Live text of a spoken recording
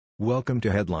Welcome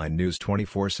to Headline News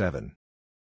 24/7.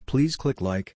 Please click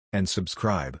like and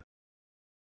subscribe.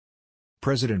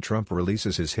 President Trump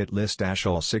releases his hit list: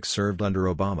 all six served under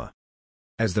Obama.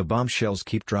 As the bombshells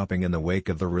keep dropping in the wake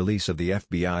of the release of the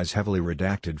FBI's heavily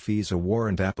redacted FISA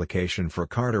warrant application for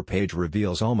Carter Page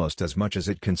reveals almost as much as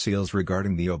it conceals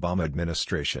regarding the Obama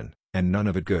administration, and none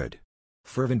of it good.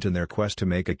 Fervent in their quest to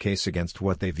make a case against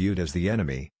what they viewed as the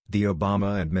enemy, the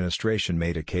Obama administration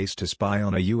made a case to spy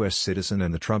on a U.S. citizen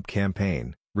in the Trump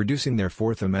campaign, reducing their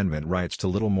Fourth Amendment rights to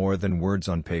little more than words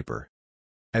on paper.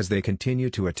 As they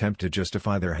continue to attempt to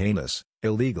justify their heinous,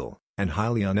 illegal, and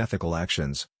highly unethical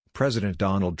actions, President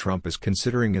Donald Trump is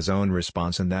considering his own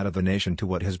response and that of the nation to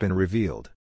what has been revealed.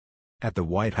 At the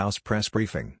White House press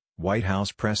briefing, White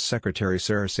House Press Secretary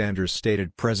Sarah Sanders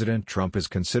stated President Trump is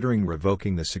considering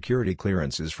revoking the security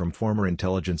clearances from former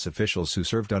intelligence officials who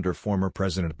served under former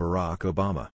President Barack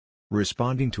Obama.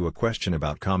 Responding to a question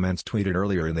about comments tweeted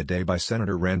earlier in the day by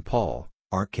Senator Rand Paul,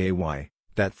 RKY,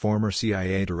 that former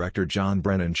CIA Director John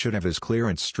Brennan should have his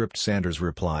clearance stripped, Sanders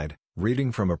replied,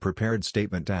 reading from a prepared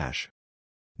statement: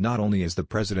 "Not only is the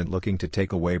president looking to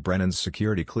take away Brennan's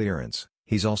security clearance,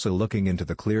 he's also looking into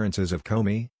the clearances of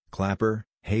Comey, Clapper,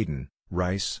 Hayden,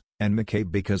 Rice, and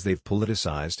McCabe because they've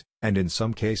politicized, and in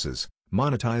some cases,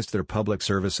 monetized their public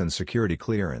service and security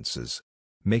clearances.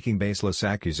 Making baseless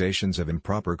accusations of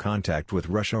improper contact with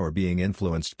Russia or being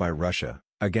influenced by Russia,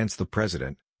 against the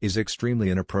president, is extremely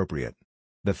inappropriate.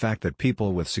 The fact that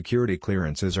people with security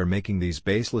clearances are making these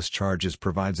baseless charges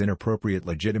provides inappropriate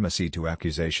legitimacy to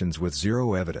accusations with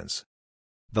zero evidence."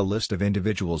 The list of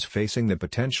individuals facing the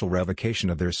potential revocation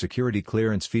of their security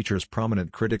clearance features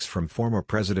prominent critics from former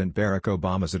President Barack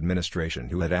Obama's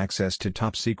administration who had access to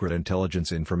top-secret intelligence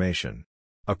information.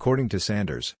 According to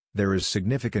Sanders, there is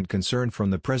significant concern from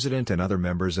the president and other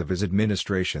members of his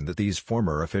administration that these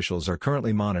former officials are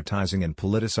currently monetizing and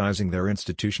politicizing their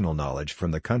institutional knowledge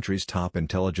from the country's top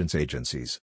intelligence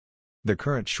agencies. The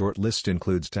current short list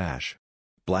includes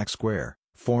Black Square,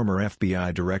 former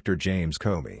FBI Director James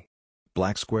Comey;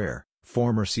 Black Square,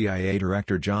 former CIA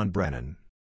Director John Brennan;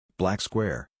 Black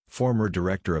Square, former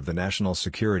Director of the National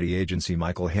Security Agency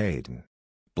Michael Hayden;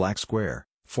 Black Square,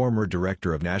 former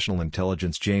Director of National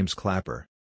Intelligence James Clapper;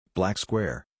 Black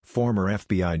Square, former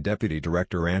FBI Deputy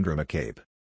Director Andrew McCabe;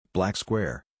 Black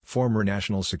Square, former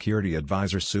National Security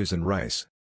Advisor Susan Rice.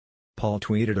 Paul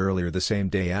tweeted earlier the same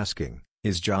day asking,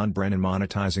 "Is John Brennan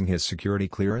monetizing his security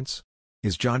clearance?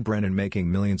 Is John Brennan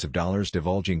making millions of dollars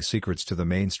divulging secrets to the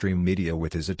mainstream media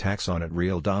with his attacks on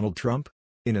real Donald Trump?"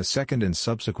 In a second and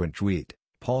subsequent tweet,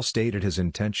 Paul stated his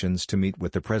intentions to meet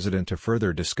with the president to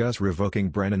further discuss revoking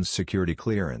Brennan's security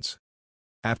clearance.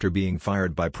 After being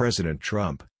fired by President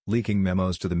Trump, leaking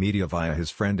memos to the media via his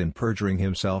friend and perjuring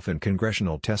himself in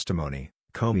congressional testimony,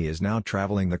 Comey is now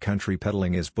traveling the country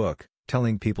peddling his book,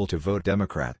 telling people to vote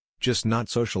Democrat, just not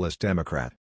Socialist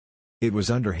Democrat. It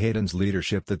was under Hayden's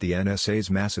leadership that the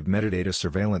NSA's massive metadata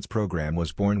surveillance program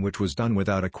was born, which was done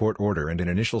without a court order and an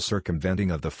initial circumventing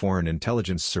of the Foreign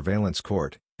Intelligence Surveillance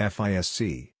Court,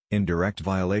 FISC, in direct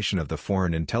violation of the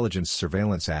Foreign Intelligence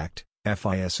Surveillance Act,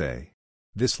 FISA.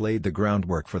 This laid the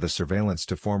groundwork for the surveillance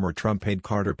to former Trump aide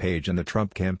Carter Page and the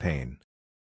Trump campaign.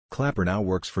 Clapper now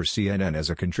works for CNN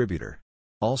as a contributor.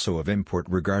 Also of import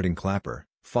regarding Clapper,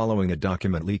 following a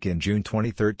document leak in June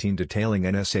 2013 detailing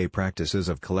NSA practices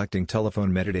of collecting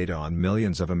telephone metadata on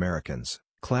millions of Americans,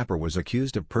 Clapper was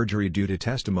accused of perjury due to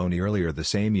testimony earlier the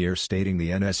same year stating the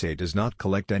NSA does not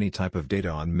collect any type of data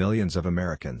on millions of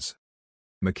Americans.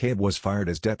 McCabe was fired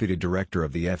as deputy director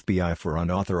of the FBI for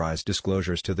unauthorized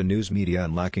disclosures to the news media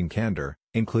and lacking candor,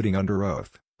 including under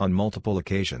oath, on multiple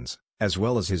occasions, as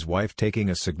well as his wife taking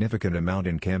a significant amount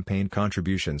in campaign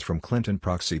contributions from Clinton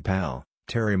proxy pal,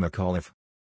 Terry McAuliffe.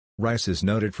 Rice is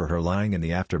noted for her lying in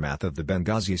the aftermath of the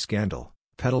Benghazi scandal,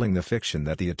 peddling the fiction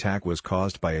that the attack was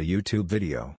caused by a YouTube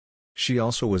video. She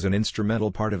also was an instrumental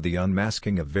part of the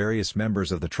unmasking of various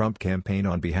members of the Trump campaign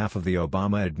on behalf of the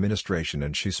Obama administration,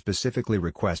 and she specifically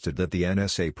requested that the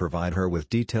NSA provide her with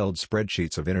detailed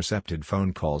spreadsheets of intercepted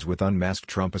phone calls with unmasked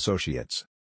Trump associates.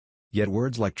 Yet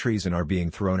words like treason are being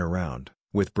thrown around,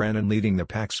 with Brennan leading the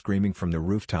pack screaming from the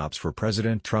rooftops for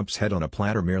President Trump's head on a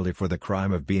platter merely for the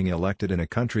crime of being elected in a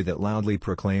country that loudly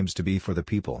proclaims to be for the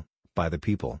people, by the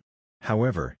people.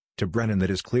 However, to Brennan that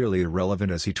is clearly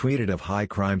irrelevant, as he tweeted of high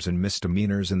crimes and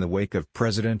misdemeanors in the wake of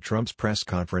President Trump's press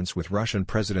conference with Russian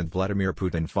President Vladimir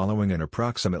Putin following an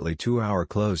approximately 2-hour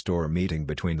closed-door meeting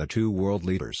between the two world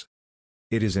leaders.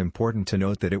 It is important to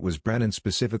note that it was Brennan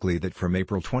specifically that from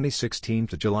April 2016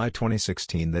 to July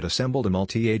 2016 that assembled a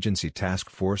multi-agency task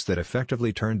force that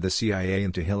effectively turned the CIA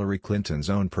into Hillary Clinton's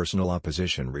own personal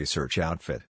opposition research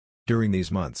outfit. During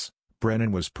these months,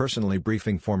 Brennan was personally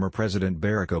briefing former President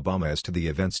Barack Obama as to the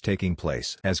events taking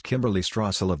place, as Kimberly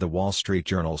Strassel of the Wall Street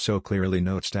Journal so clearly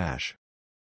notes.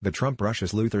 The Trump-Russia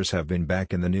sleuthers have been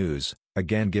back in the news,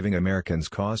 again giving Americans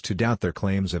cause to doubt their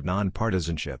claims of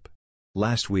nonpartisanship.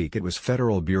 Last week it was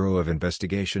Federal Bureau of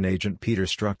Investigation agent Peter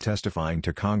Strzok testifying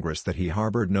to Congress that he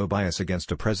harbored no bias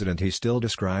against a president he still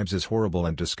describes as horrible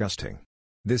and disgusting.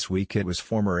 This week it was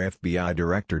former FBI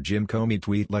Director Jim Comey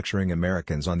tweet lecturing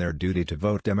Americans on their duty to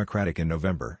vote Democratic in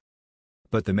November.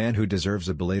 But the man who deserves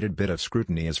a belated bit of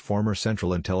scrutiny is former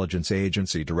Central Intelligence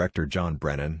Agency Director John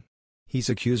Brennan. He's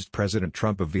accused President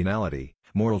Trump of venality,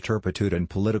 moral turpitude and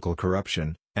political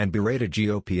corruption, and berated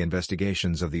GOP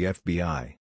investigations of the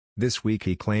FBI. This week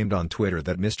he claimed on Twitter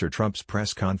that Mr. Trump's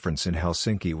press conference in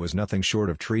Helsinki was nothing short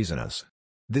of treasonous.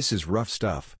 This is rough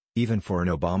stuff, even for an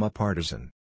Obama partisan.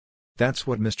 That's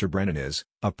what Mr. Brennan is,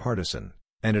 a partisan,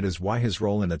 and it is why his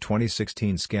role in the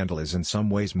 2016 scandal is in some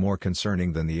ways more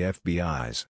concerning than the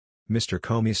FBI's. Mr.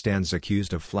 Comey stands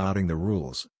accused of flouting the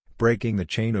rules, breaking the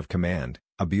chain of command,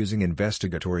 abusing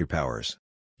investigatory powers.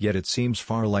 Yet it seems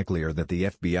far likelier that the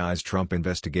FBI's Trump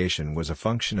investigation was a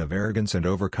function of arrogance and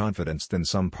overconfidence than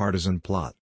some partisan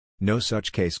plot. No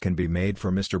such case can be made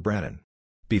for Mr. Brennan.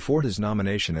 Before his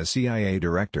nomination as CIA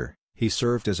director, he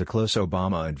served as a close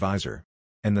Obama advisor.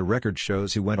 And the record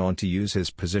shows he went on to use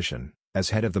his position, as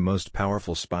head of the most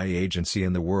powerful spy agency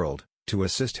in the world, to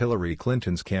assist Hillary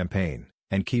Clinton's campaign,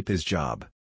 and keep his job.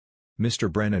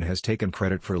 Mr. Brennan has taken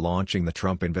credit for launching the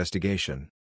Trump investigation.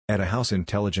 At a House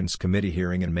Intelligence Committee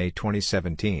hearing in May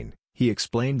 2017, he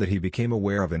explained that he became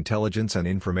aware of intelligence and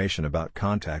information about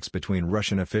contacts between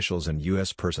Russian officials and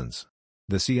U.S. persons.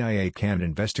 The CIA can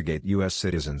investigate U.S.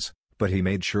 citizens, but he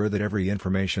made sure that every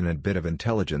information and bit of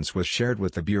intelligence was shared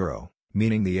with the Bureau,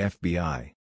 meaning the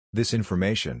FBI. This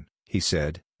information, he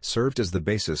said, served as the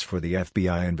basis for the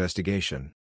FBI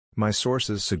investigation. My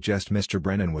sources suggest Mr.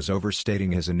 Brennan was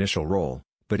overstating his initial role,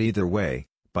 but either way,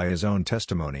 by his own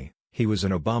testimony, he was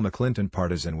an Obama-Clinton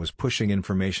partisan was pushing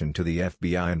information to the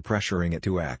FBI and pressuring it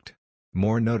to act.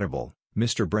 More notable,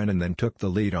 Mr. Brennan then took the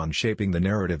lead on shaping the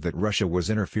narrative that Russia was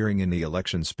interfering in the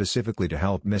election specifically to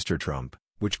help Mr. Trump,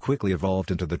 which quickly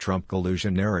evolved into the Trump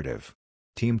collusion narrative.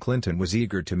 Team Clinton was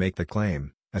eager to make the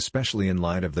claim, especially in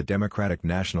light of the Democratic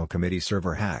National Committee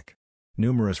server hack.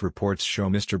 Numerous reports show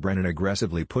Mr. Brennan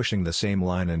aggressively pushing the same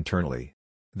line internally.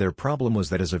 Their problem was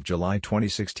that as of July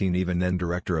 2016 even then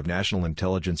Director of National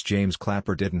Intelligence James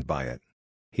Clapper didn't buy it.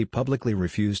 He publicly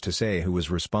refused to say who was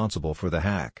responsible for the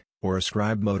hack, or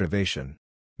ascribe motivation.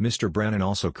 Mr. Brennan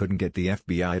also couldn't get the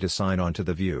FBI to sign on to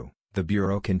the view. The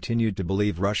Bureau continued to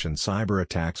believe Russian cyber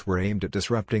attacks were aimed at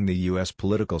disrupting the U.S.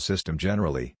 political system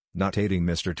generally, not aiding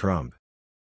Mr. Trump.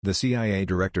 The CIA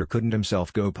director couldn't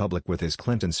himself go public with his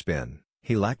Clinton spin.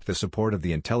 He lacked the support of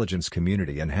the intelligence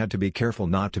community and had to be careful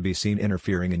not to be seen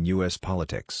interfering in U.S.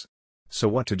 politics. So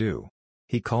what to do?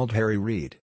 He called Harry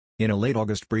Reid. In a late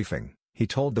August briefing, he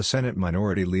told the Senate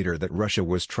Minority Leader that Russia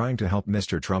was trying to help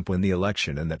Mr. Trump win the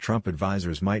election and that Trump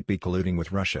advisors might be colluding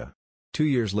with Russia. 2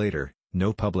 years later,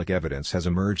 no public evidence has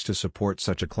emerged to support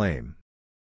such a claim.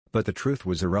 But the truth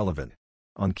was irrelevant.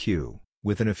 On cue,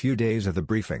 within a few days of the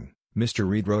briefing, Mr.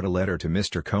 Reid wrote a letter to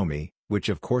Mr. Comey, which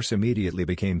of course immediately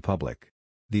became public.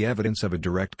 The evidence of a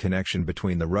direct connection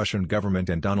between the Russian government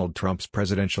and Donald Trump's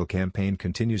presidential campaign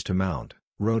continues to mount,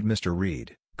 wrote Mr.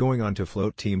 Reid, going on to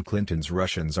float Team Clinton's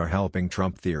Russians are helping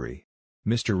Trump theory.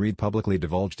 Mr. Reid publicly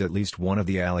divulged at least one of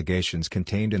the allegations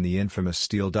contained in the infamous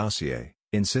Steele dossier,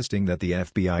 insisting that the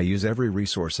FBI use every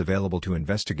resource available to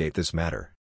investigate this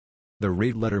matter. The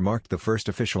Reid letter marked the first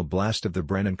official blast of the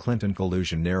Brennan-Clinton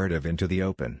collusion narrative into the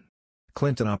open.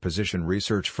 Clinton opposition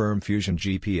research firm Fusion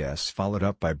GPS followed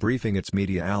up by briefing its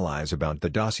media allies about the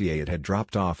dossier it had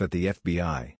dropped off at the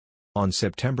FBI. On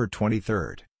September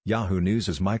 23, Yahoo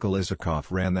News' Michael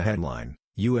Isikoff ran the headline,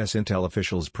 U.S. intel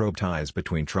officials probe ties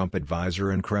between Trump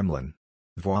advisor and Kremlin.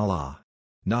 Voila!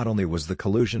 Not only was the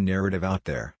collusion narrative out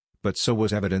there, but so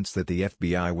was evidence that the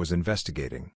FBI was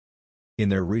investigating. In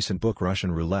their recent book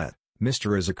Russian Roulette,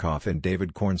 Mr. Isikoff and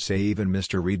David Korn say even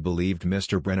Mr. Reid believed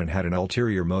Mr. Brennan had an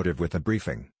ulterior motive with the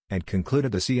briefing, and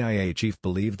concluded the CIA chief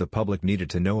believed the public needed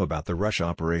to know about the Russia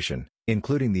operation,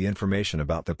 including the information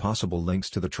about the possible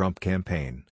links to the Trump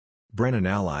campaign. Brennan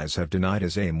allies have denied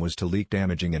his aim was to leak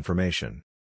damaging information.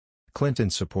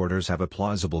 Clinton supporters have a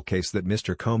plausible case that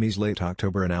Mr. Comey's late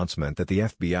October announcement that the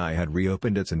FBI had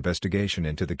reopened its investigation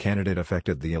into the candidate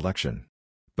affected the election.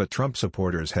 But Trump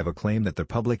supporters have a claim that the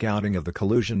public outing of the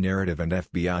collusion narrative and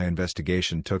FBI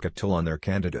investigation took a toll on their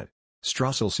candidate.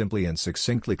 Strassel simply and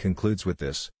succinctly concludes with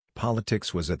this: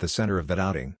 politics was at the center of that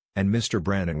outing, and Mr.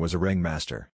 Brennan was a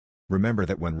ringmaster. Remember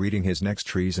that when reading his next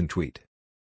treason tweet.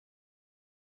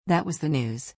 That was the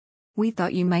news. We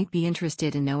thought you might be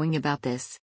interested in knowing about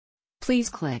this. Please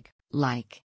click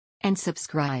like and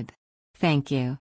subscribe. Thank you.